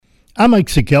I'm Mike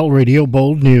Sikel, Radio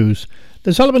Bold News.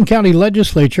 The Sullivan County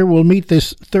Legislature will meet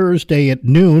this Thursday at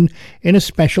noon in a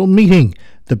special meeting.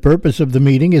 The purpose of the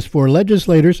meeting is for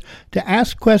legislators to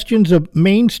ask questions of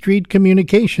Main Street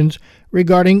Communications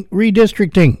regarding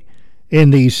redistricting.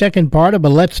 In the second part of a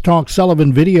Let's Talk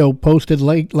Sullivan video posted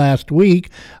late last week,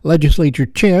 Legislature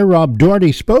Chair Rob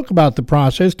Doherty spoke about the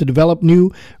process to develop new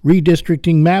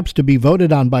redistricting maps to be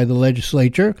voted on by the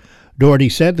legislature. Doherty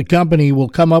said the company will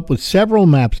come up with several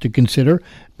maps to consider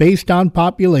based on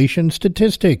population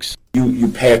statistics. You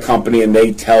pay a company and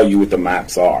they tell you what the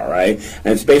maps are, right?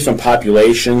 And it's based on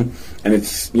population, and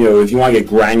it's, if you want to get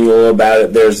granular about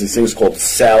it, there's these things called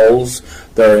cells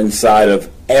that are inside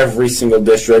of every single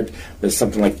district. There's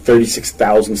something like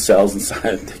 36,000 cells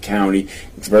inside of the county.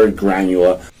 It's very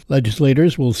granular.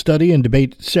 Legislators will study and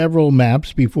debate several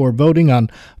maps before voting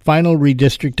on final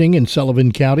redistricting in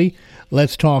Sullivan County.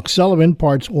 Let's Talk Sullivan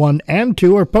Parts 1 and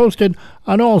 2 are posted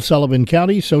on all Sullivan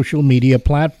County social media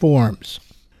platforms.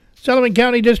 Sullivan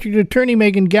County District Attorney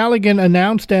Megan Galligan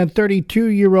announced that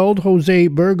 32-year-old Jose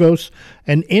Burgos,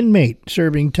 an inmate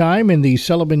serving time in the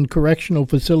Sullivan Correctional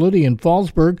Facility in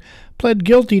Fallsburg, pled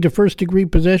guilty to first-degree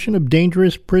possession of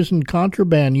dangerous prison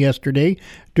contraband yesterday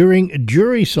during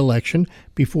jury selection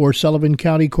before Sullivan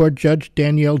County Court Judge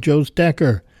Danielle Joes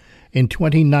Decker. In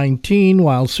 2019,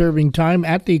 while serving time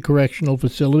at the correctional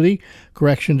facility,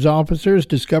 corrections officers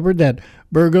discovered that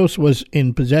Burgos was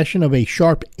in possession of a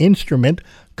sharp instrument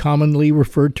commonly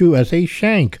referred to as a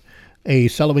shank. A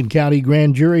Sullivan County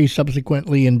grand jury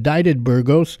subsequently indicted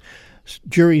Burgos.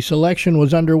 Jury selection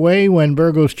was underway when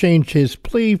Burgos changed his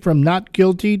plea from not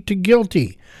guilty to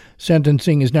guilty.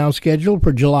 Sentencing is now scheduled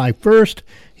for July 1st.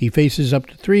 He faces up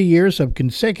to 3 years of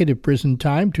consecutive prison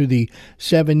time to the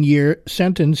 7-year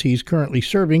sentence he's currently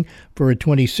serving for a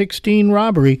 2016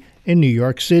 robbery in New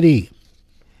York City.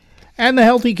 And the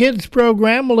Healthy Kids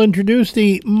program will introduce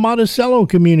the Monticello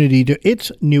community to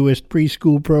its newest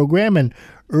preschool program and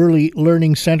early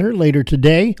learning center later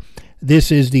today.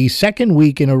 This is the second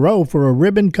week in a row for a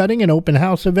ribbon cutting and open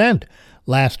house event.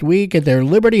 Last week at their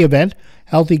Liberty event,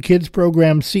 Healthy Kids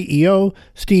Program CEO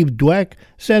Steve Dweck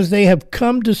says they have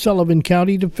come to Sullivan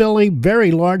County to fill a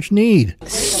very large need.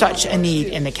 Such a need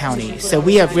in the county. So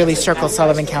we have really circled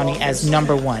Sullivan County as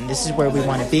number one. This is where we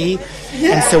want to be.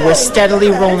 And so we're steadily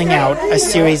rolling out a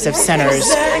series of centers.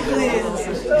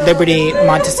 Liberty,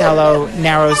 Monticello,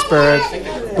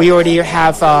 Narrowsburg. We already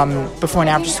have before and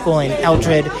after school in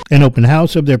Eldred. An open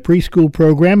house of their preschool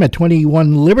program at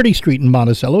 21 Liberty Street in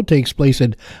Monticello takes place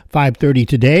at 5:30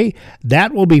 today.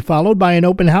 That will be followed by an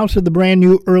open house of the brand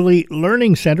new Early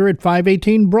Learning Center at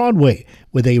 518 Broadway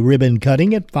with a ribbon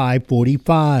cutting at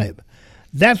 5:45.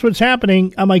 That's what's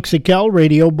happening. I'm Mike Sikel,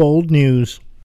 Radio Bold News.